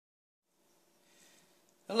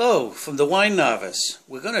Hello from the Wine Novice.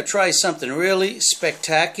 We're going to try something really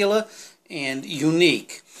spectacular and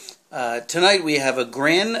unique. Tonight we have a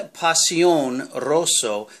Gran Passione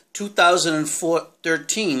Rosso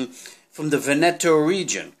 2013 from the Veneto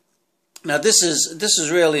region. Now this is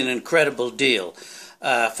really an incredible deal.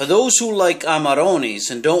 For those who like Amaronis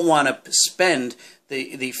and don't want to spend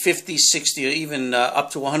the $50, $60, or even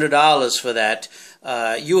up to $100 for that,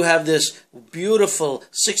 you have this beautiful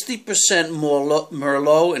 60%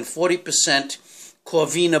 Merlot and 40%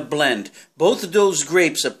 Corvina blend. Both of those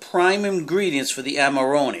grapes are prime ingredients for the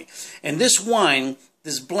Amarone. And this wine,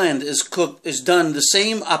 this blend, is done the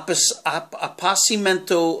same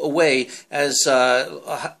appassimento way as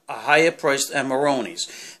a higher priced Amarones.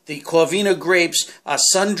 The Corvina grapes are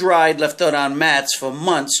sun-dried, left out on mats for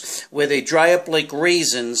months, where they dry up like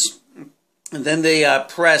raisins, and then they are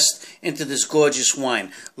pressed into this gorgeous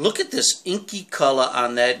wine. Look at this inky color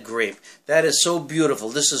on that grape. That is so beautiful.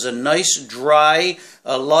 This is a nice, dry,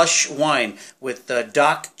 lush wine with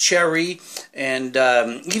dark cherry and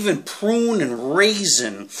even prune and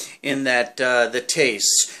raisin in that the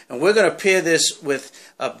tastes. And we're going to pair this with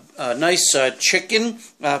a nice chicken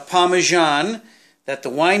parmesan that the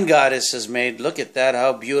wine goddess has made. Look at that,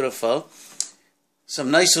 how beautiful.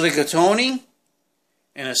 Some nice rigatoni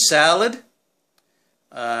and a salad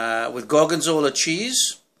with gorgonzola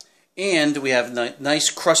cheese. And we have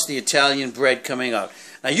nice crusty Italian bread coming out.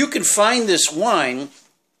 Now you can find this wine,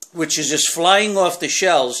 which is just flying off the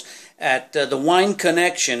shelves, at the Wine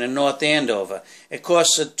Connection in North Andover. It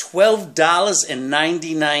costs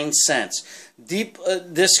 $12.99. Deep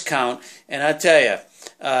discount, and I tell you,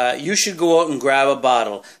 you should go out and grab a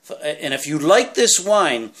bottle. And if you like this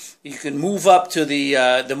wine, you can move up to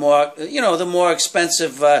the more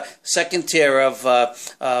expensive second tier of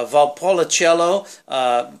Valpolicella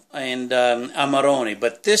and Amarone.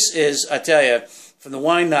 But this is, I tell you, from the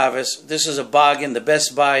Wine Novice, this is a bargain, the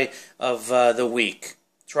best buy of the week.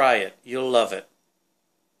 Try it. You'll love it.